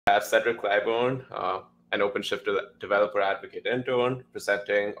I have Cedric Claiborne, an OpenShift developer advocate intern,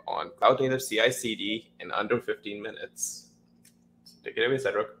 presenting on cloud-native CI/CD in under 15 minutes. Take it away,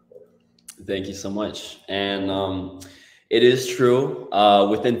 Cedric. Thank you so much. And it is true,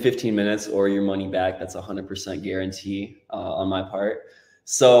 within 15 minutes or your money back, that's 100% guarantee on my part.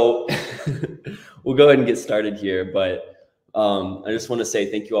 So we'll go ahead and get started here. But I just want to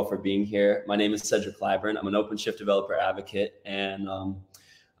say thank you all for being here. My name is Cedric Claiborne. I'm an OpenShift developer advocate. And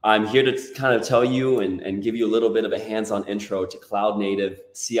I'm here to kind of tell you and give you a little bit of a hands-on intro to cloud-native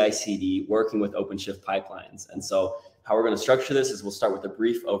CI/CD working with OpenShift pipelines. And so how we're going to structure this is we'll start with a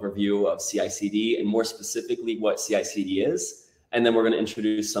brief overview of CI/CD and more specifically what CI/CD is. And then we're going to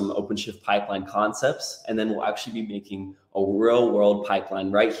introduce some OpenShift pipeline concepts. And then we'll actually be making a real-world pipeline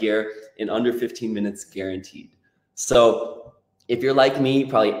right here in under 15 minutes guaranteed. So if you're like me,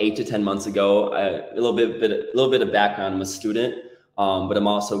 probably 8 to 10 months ago, a little bit of background, I'm a student. But I'm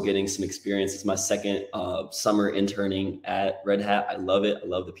also getting some experience. It's my second summer interning at Red Hat. I love it. I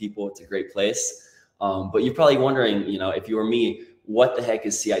love the people. It's a great place. But you're probably wondering, if you were me, what the heck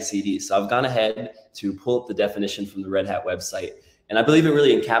is CI/CD? So I've gone ahead to pull up the definition from the Red Hat website. And I believe it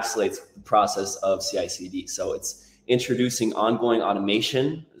really encapsulates the process of CI/CD. So it's introducing ongoing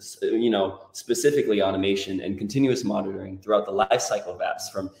automation, specifically automation and continuous monitoring throughout the lifecycle of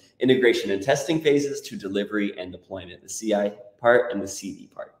apps, from integration and testing phases to delivery and deployment, the CI part and the CD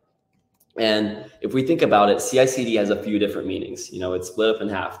part. And if we think about it, CI/CD has a few different meanings. It's split up in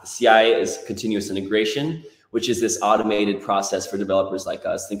half. The CI is continuous integration, which is this automated process for developers like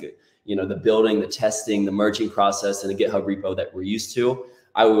us. Think, the building, the testing, the merging process in a GitHub repo that we're used to.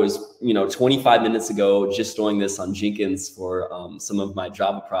 I was, 25 minutes ago, just doing this on Jenkins for some of my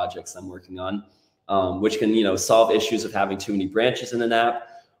Java projects I'm working on, which can, solve issues of having too many branches in an app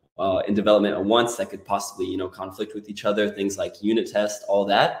in development at once that could possibly, conflict with each other, things like unit test, all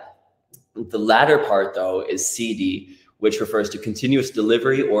that. The latter part, though, is CD, which refers to continuous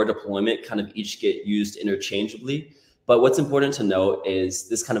delivery or deployment, kind of each get used interchangeably. But what's important to note is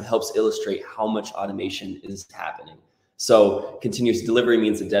this kind of helps illustrate how much automation is happening. So continuous delivery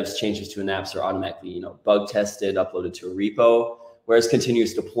means the dev's changes to an apps are automatically, bug tested, uploaded to a repo, whereas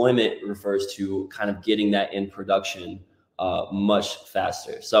continuous deployment refers to kind of getting that in production much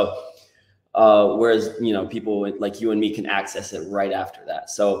faster. So whereas, people like you and me can access it right after that.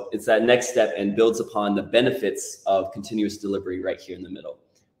 So it's that next step and builds upon the benefits of continuous delivery right here in the middle.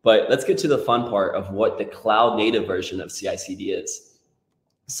 But let's get to the fun part of what the cloud native version of CI/CD is.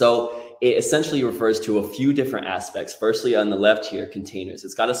 So it essentially refers to a few different aspects. Firstly, on the left here, containers.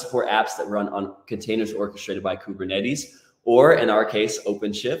 It's got to support apps that run on containers orchestrated by Kubernetes, or in our case,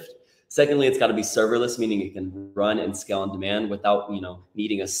 OpenShift. Secondly, it's got to be serverless, meaning it can run and scale on demand without,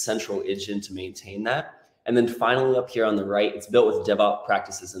 needing a central engine to maintain that. And then finally, up here on the right, it's built with DevOps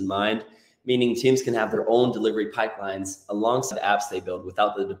practices in mind, meaning teams can have their own delivery pipelines alongside the apps they build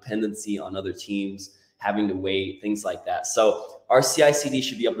without the dependency on other teams, having to wait, things like that. So our CI/CD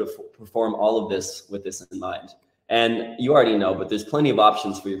should be able to perform all of this with this in mind. And you already know, but there's plenty of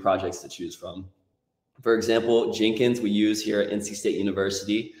options for your projects to choose from. For example, Jenkins we use here at NC State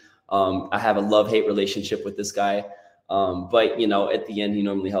University. I have a love-hate relationship with this guy, but at the end, he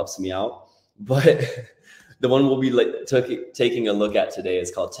normally helps me out. But the one we'll be taking a look at today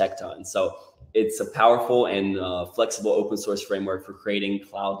is called Tekton. So it's a powerful and flexible open source framework for creating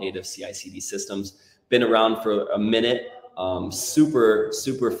cloud-native CI/CD systems. Been around for a minute, super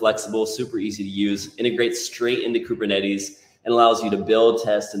flexible, super easy to use, integrates straight into Kubernetes, and allows you to build,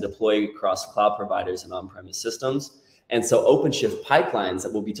 test, and deploy across cloud providers and on-premise systems. And so OpenShift Pipelines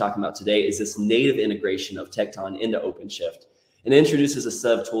that we'll be talking about today is this native integration of Tekton into OpenShift. And it introduces a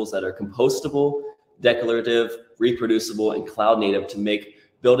set of tools that are compostable, declarative, reproducible, and cloud native to make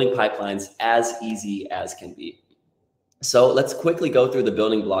building pipelines as easy as can be. So let's quickly go through the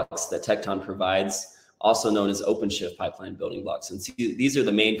building blocks that Tekton provides, also known as OpenShift pipeline building blocks. And see, these are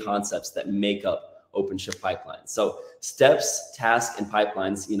the main concepts that make up OpenShift pipelines. So steps, tasks, and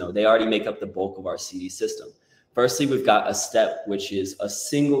pipelines, they already make up the bulk of our CD system. Firstly, we've got a step, which is a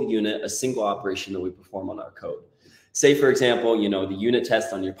single unit, a single operation that we perform on our code. Say, for example, the unit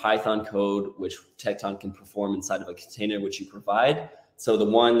test on your Python code, which Tekton can perform inside of a container which you provide. So the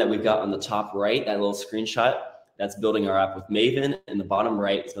one that we've got on the top right, that little screenshot, that's building our app with Maven, and the bottom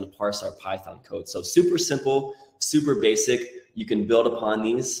right is going to parse our Python code. So super simple, super basic. You can build upon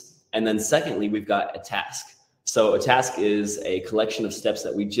these. And then secondly, we've got a task. So a task is a collection of steps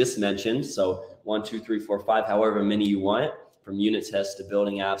that we just mentioned. So 1, 2, 3, 4, 5, however many you want, from unit tests to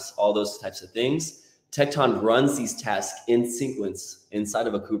building apps, all those types of things. Tekton runs these tasks in sequence inside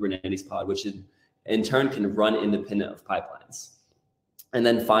of a Kubernetes pod, which in turn can run independent of pipelines. And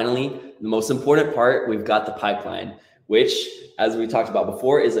then finally, the most important part, we've got the pipeline, which, as we talked about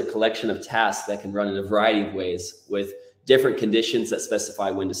before, is a collection of tasks that can run in a variety of ways with different conditions that specify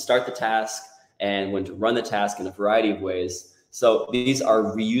when to start the task and when to run the task in a variety of ways. So these are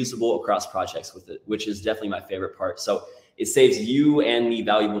reusable across projects with it, which is definitely my favorite part. So it saves you and me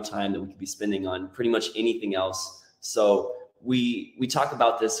valuable time that we could be spending on pretty much anything else. So we talk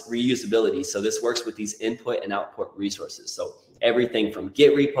about this reusability. So this works with these input and output resources. So everything from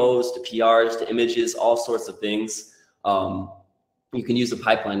Git repos to PRs to images, all sorts of things you can use a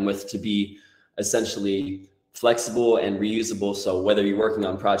pipeline with to be essentially flexible and reusable. So whether you're working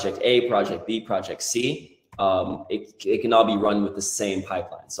on project A, project B, project C, it can all be run with the same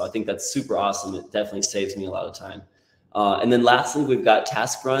pipeline. So I think that's super awesome. It definitely saves me a lot of time. And then lastly, we've got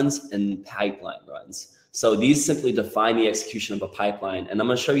task runs and pipeline runs. So these simply define the execution of a pipeline. And I'm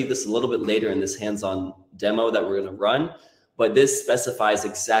going to show you this a little bit later in this hands-on demo that we're going to run. But this specifies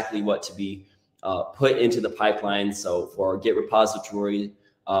exactly what to be put into the pipeline. So for Git repository,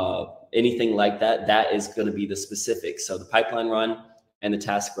 anything like that, that is going to be the specifics. So the pipeline run and the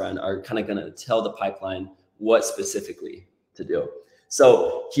task run are kind of going to tell the pipeline what specifically to do.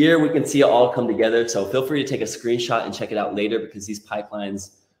 So here we can see it all come together. So feel free to take a screenshot and check it out later because these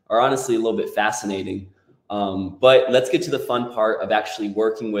pipelines are honestly a little bit fascinating. But let's get to the fun part of actually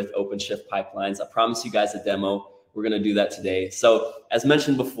working with OpenShift pipelines. I promised you guys a demo. We're going to do that today. So as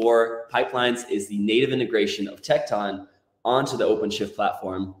mentioned before, pipelines is the native integration of Tekton onto the OpenShift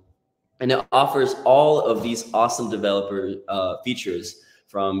platform. And it offers all of these awesome developer features,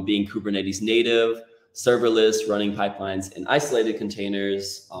 from being Kubernetes native, serverless, running pipelines in isolated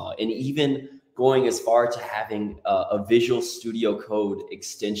containers, and even going as far to having a Visual Studio Code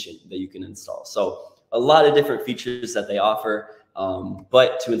extension that you can install. So a lot of different features that they offer.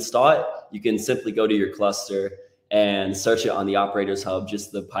 But to install it, you can simply go to your cluster and search it on the operators hub,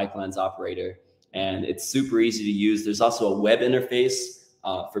 just the pipelines operator. And it's super easy to use. There's also a web interface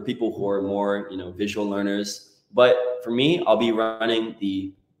for people who are more, visual learners. But for me, I'll be running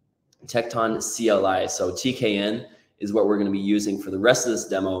the Tekton CLI. So TKN is what we're going to be using for the rest of this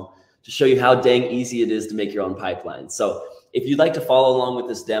demo to show you how dang easy it is to make your own pipeline. So if you'd like to follow along with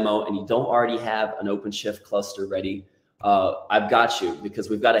this demo and you don't already have an OpenShift cluster ready, I've got you, because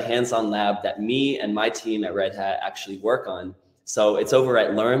we've got a hands-on lab that me and my team at Red Hat actually work on. So it's over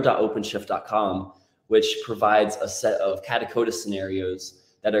at learn.openshift.com, which provides a set of Katacoda scenarios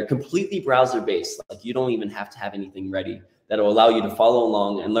that are completely browser-based. Like, you don't even have to have anything ready. That'll allow you to follow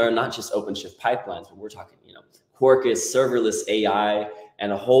along and learn not just OpenShift pipelines, but we're talking, Quarkus, serverless AI,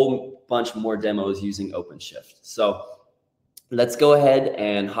 and a whole bunch more demos using OpenShift. So let's go ahead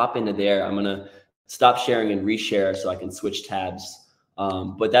and hop into there. I'm gonna stop sharing and reshare so I can switch tabs.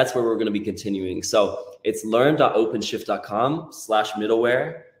 But that's where we're gonna be continuing. So it's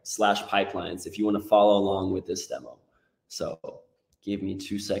learn.openshift.com/middleware/pipelines if you wanna follow along with this demo. So give me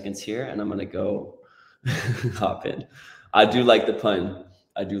 2 seconds here and I'm gonna go hop in. I do like the pun.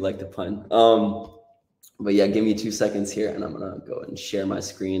 But yeah, give me 2 seconds here and I'm gonna go and share my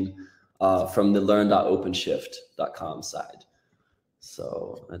screen from the learn.openshift.com side.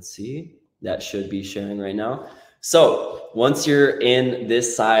 So let's see, that should be sharing right now. So once you're in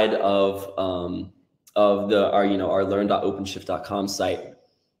this side of our learn.openshift.com site,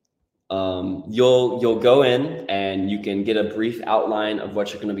 you'll go in and you can get a brief outline of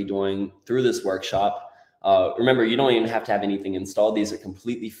what you're going to be doing through this workshop. Remember, you don't even have to have anything installed. These are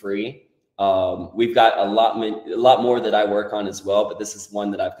completely free. We've got a lot more that I work on as well, but this is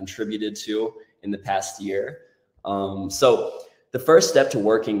one that I've contributed to in the past year. So the first step to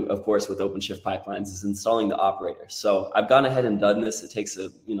working, of course, with OpenShift pipelines is installing the operator. So I've gone ahead and done this. It takes a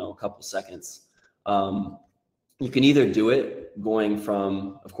couple seconds. You can either do it going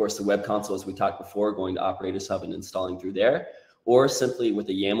from, of course, the web console, as we talked before, going to Operators Hub and installing through there, or simply with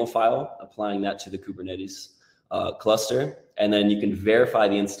a YAML file, applying that to the Kubernetes cluster. And then you can verify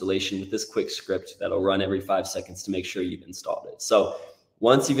the installation with this quick script that'll run every 5 seconds to make sure you've installed it. So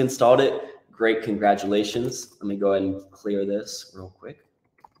once you've installed it, great, congratulations. Let me go ahead and clear this real quick.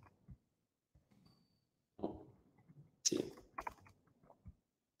 Let's see,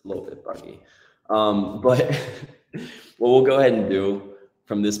 a little bit buggy. But what we'll go ahead and do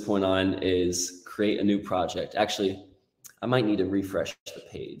from this point on is create a new project. Actually, I might need to refresh the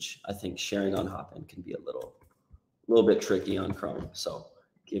page. I think sharing on Hopin can be a little bit tricky on Chrome. So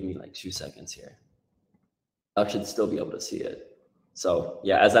give me like 2 seconds here. I should still be able to see it. So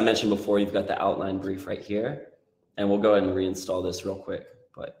yeah, as I mentioned before, you've got the outline brief right here, and we'll go ahead and reinstall this real quick,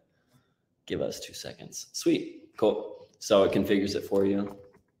 but give us 2 seconds. Sweet, cool. So it configures it for you.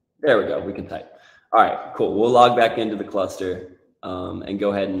 There we go, we can type. All right, cool. We'll log back into the cluster and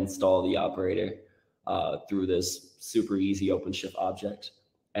go ahead and install the operator through this super easy OpenShift object.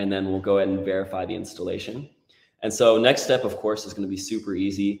 And then we'll go ahead and verify the installation. And so next step, of course, is going to be super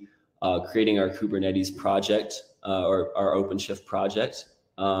easy, creating our Kubernetes project or our OpenShift project.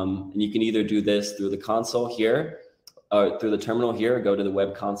 And you can either do this through the console here, through the terminal here, or go to the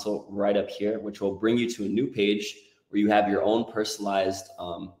web console right up here, which will bring you to a new page where you have your own personalized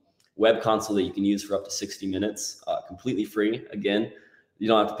web console that you can use for up to 60 minutes, completely free. Again, you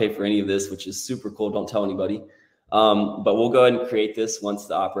don't have to pay for any of this, which is super cool. Don't tell anybody. But we'll go ahead and create this once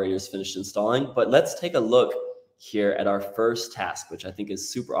the operator is finished installing. But let's take a look here at our first task, which I think is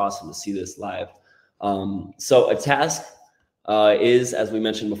super awesome to see this live. So a task is, as we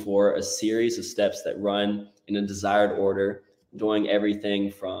mentioned before, a series of steps that run in a desired order, doing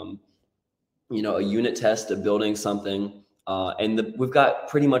everything from, you know, a unit test to building something. And we've got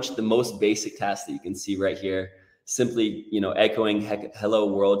pretty much the most basic task that you can see right here, simply, you know, echoing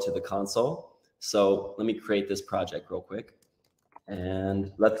hello world to the console. So let me create this project real quick.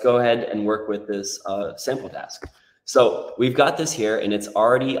 And let's go ahead and work with this sample task. So we've got this here, and it's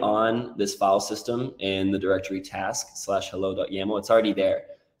already on this file system in the directory task/hello.yaml. It's already there.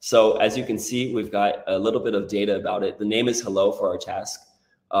 So as you can see, we've got a little bit of data about it. The name is hello for our task.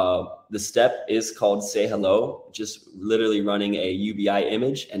 The step is called say hello, just literally running a UBI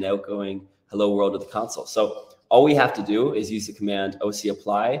image and echoing hello world to the console. So all we have to do is use the command oc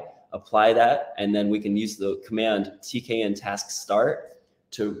apply that, and then we can use the command tkn task start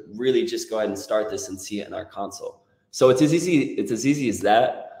to really just go ahead and start this and see it in our console. So it's as easy as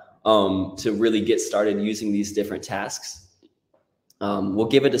that to really get started using these different tasks. We'll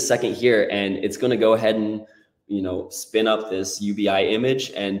give it a second here, and it's going to go ahead and, you know, spin up this UBI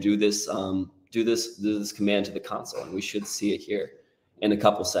image and do this command to the console, and we should see it here in a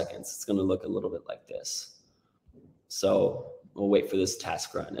couple seconds. It's going to look a little bit like this. So we'll wait for this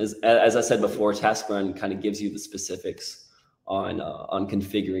task run. As I said before, task run kind of gives you the specifics on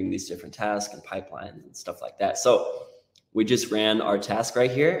configuring these different tasks and pipelines and stuff like that. So we just ran our task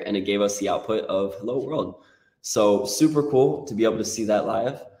right here, and it gave us the output of hello world. So super cool to be able to see that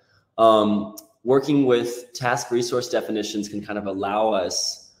live. Working with task resource definitions can kind of allow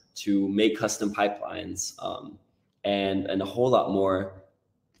us to make custom pipelines and a whole lot more.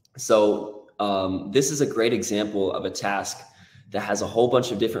 So this is a great example of a task that has a whole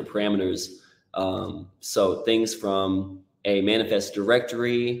bunch of different parameters. So things from a manifest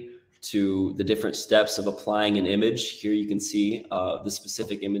directory to the different steps of applying an image. Here you can see the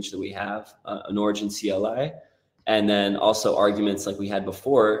specific image that we have, an origin CLI, and then also arguments like we had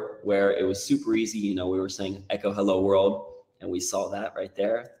before, where it was super easy. You know, we were saying echo hello world, and we saw that right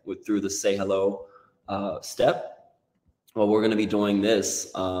there through the say hello step. Well, we're going to be doing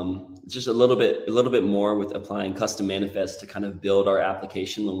this just a little bit more with applying custom manifests to kind of build our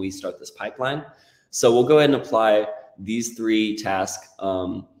application when we start this pipeline. So we'll go ahead and apply these three tasks,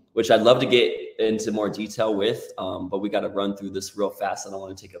 which I'd love to get into more detail with, but we got to run through this real fast. I don't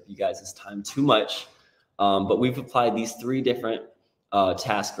want to take up you guys' time too much. But we've applied these three different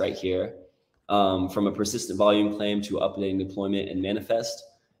tasks right here, from a persistent volume claim to updating deployment and manifest.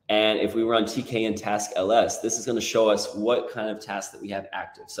 And if we run tkn task ls, this is going to show us what kind of tasks that we have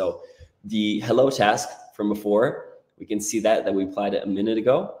active. So the hello task from before, we can see that we applied it a minute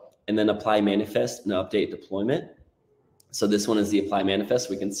ago, and then apply manifest and update deployment. So this one is the apply manifest.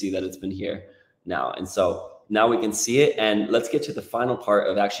 We can see that it's been here now. And so now we can see it. And let's get to the final part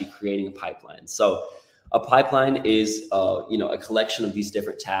of actually creating a pipeline. So a pipeline is, you know, a collection of these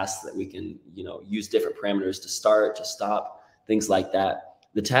different tasks that we can, you know, use different parameters to start, to stop, things like that.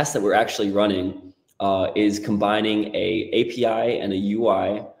 The task that we're actually running is combining a API and a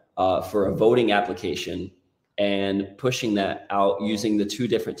UI for a voting application, and pushing that out using the two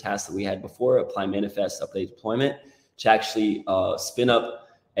different tasks that we had before, apply manifest, update deployment, to actually spin up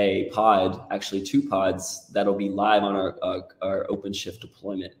a pod, actually two pods that'll be live on our OpenShift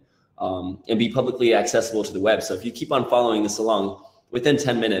deployment and be publicly accessible to the web. So if you keep on following this along, within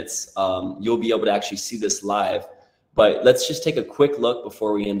 10 minutes, you'll be able to actually see this live. But let's just take a quick look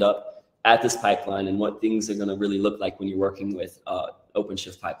before we end up at this pipeline and what things are going to really look like when you're working with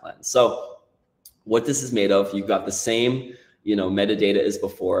OpenShift pipelines. So what this is made of, you've got the same, you know, metadata as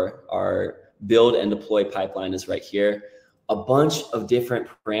before. Our build and deploy pipeline is right here. A bunch of different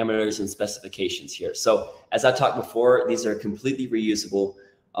parameters and specifications here. So as I talked before, these are completely reusable.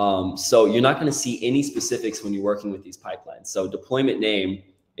 So you're not going to see any specifics when you're working with these pipelines. So deployment name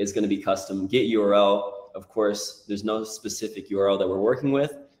is going to be custom. Get URL, of course, there's no specific URL that we're working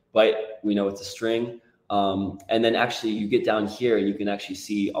with, but we know it's a string. And then actually you get down here and you can actually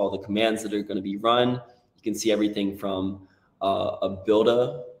see all the commands that are going to be run. You can see everything from a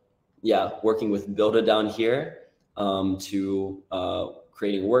Builda, working with Builda down here to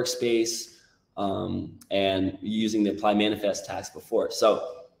creating a workspace and using the apply manifest task before.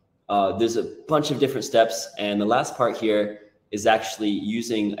 So there's a bunch of different steps. And the last part here is actually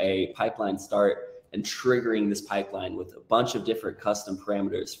using a pipeline start and triggering this pipeline with a bunch of different custom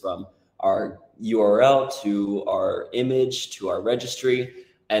parameters, from our URL to our image to our registry,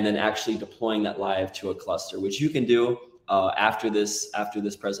 and then actually deploying that live to a cluster, which you can do after this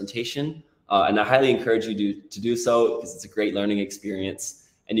presentation. And I highly encourage you to do so, because it's a great learning experience,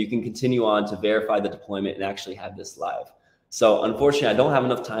 and you can continue on to verify the deployment and actually have this live. So unfortunately, I don't have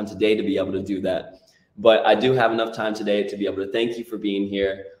enough time today to be able to do that, but I do have enough time today to be able to thank you for being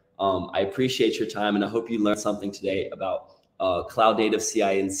here. I appreciate your time, and I hope you learned something today about cloud-native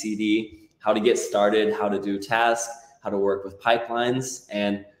CI and CD, how to get started, how to do tasks, how to work with pipelines.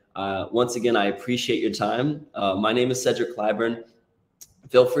 And once again, I appreciate your time. My name is Cedric Clyburn.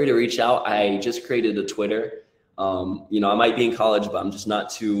 Feel free to reach out. I just created a Twitter. I might be in college, but I'm just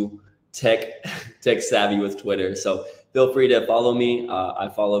not too tech savvy with Twitter. So feel free to follow me. I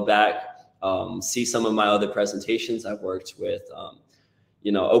follow back. See some of my other presentations. I've worked with,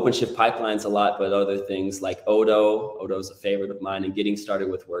 OpenShift Pipelines a lot, but other things like Odo. Odo is a favorite of mine, and getting started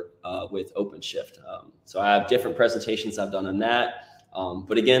with work with OpenShift. So I have different presentations I've done on that.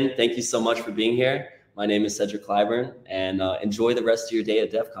 But again, thank you so much for being here. My name is Cedric Clyburn, and enjoy the rest of your day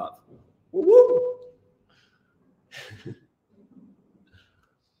at DEF CONF. Woo-woo!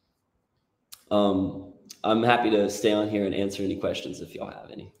 I'm happy to stay on here and answer any questions if y'all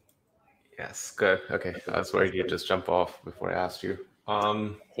have any. Yes, good. Okay, I was worried you'd just jump off before I asked you.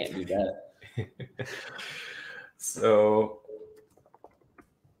 Can't do that. So,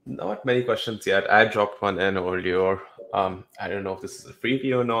 not many questions yet. I dropped one in earlier. I don't know if this is a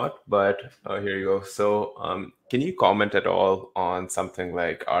freebie or not, but here you go. So can you comment at all on something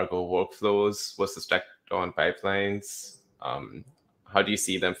like Argo workflows versus Tekton pipelines? How do you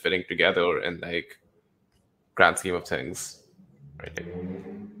see them fitting together in like grand scheme of things? Right.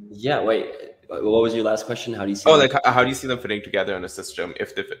 Yeah, wait, what was your last question? How do you see how do you see them fitting together in a system?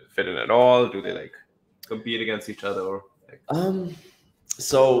 If they fit in at all, do they like compete against each other?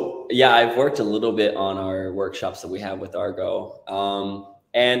 So yeah, I've worked a little bit on our workshops that we have with Argo.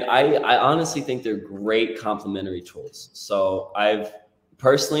 And I honestly think they're great complementary tools. So I've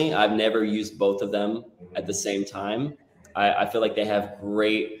never used both of them at the same time. I feel like they have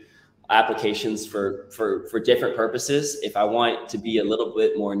great applications for different purposes. If I want to be a little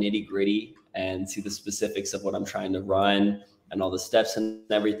bit more nitty gritty and see the specifics of what I'm trying to run and all the steps and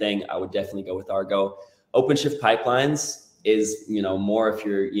everything, I would definitely go with Argo. OpenShift Pipelines is, more if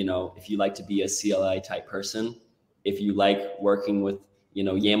you like to be a CLI type person, if you like working with,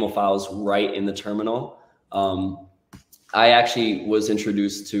 YAML files right in the terminal. I actually was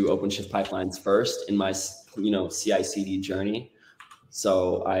introduced to OpenShift Pipelines first in my, CI/CD journey.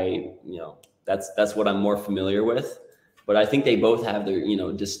 So that's what I'm more familiar with. But I think they both have their,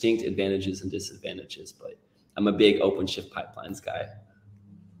 distinct advantages and disadvantages. But I'm a big OpenShift Pipelines guy.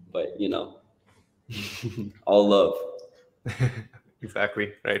 But, all love.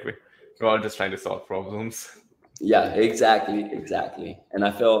 Exactly, right. We're all just trying to solve problems. Yeah, exactly. And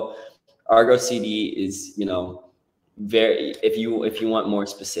I feel Argo CD is, very, if you want more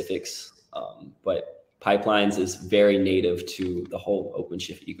specifics, but Pipelines is very native to the whole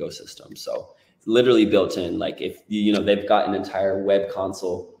OpenShift ecosystem. So it's literally built in. Like if they've got an entire web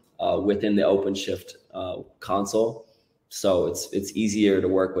console within the OpenShift console. So it's easier to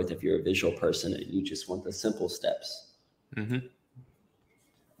work with if you're a visual person and you just want the simple steps. Mm-hmm.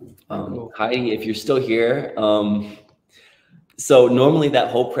 Heidi, if you're still here, so normally that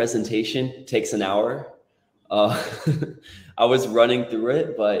whole presentation takes an hour. I was running through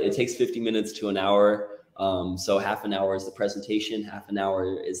it, but it takes 50 minutes to an hour. So half an hour is the presentation, half an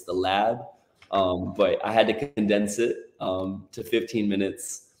hour is the lab. But I had to condense it to 15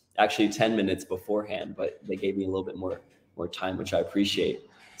 minutes, actually 10 minutes beforehand, but they gave me a little bit more time, which I appreciate.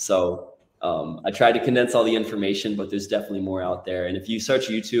 So I tried to condense all the information, but there's definitely more out there. And if you search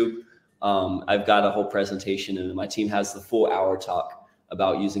YouTube, I've got a whole presentation, and my team has the full hour talk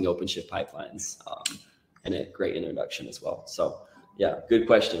about using OpenShift pipelines and a great introduction as well. So yeah, good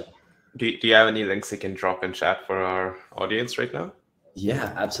question. Do you have any links you can drop in chat for our audience right now?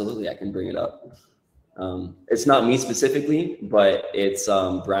 Yeah, absolutely. I can bring it up. It's not me specifically, but it's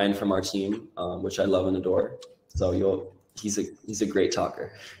Brian from our team, which I love and adore. So he's a great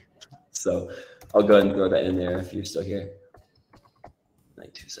talker. So I'll go ahead and throw that in there if you're still here.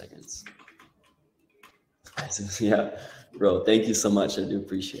 Like 2 seconds. Yeah, bro, thank you so much. I do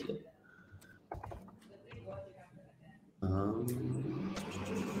appreciate it. Um,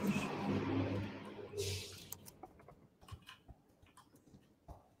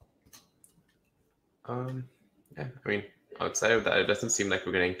 Yeah, I mean, outside of that, it doesn't seem like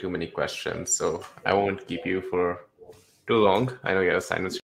we're getting too many questions, so I won't keep you for too long. I know you have assignments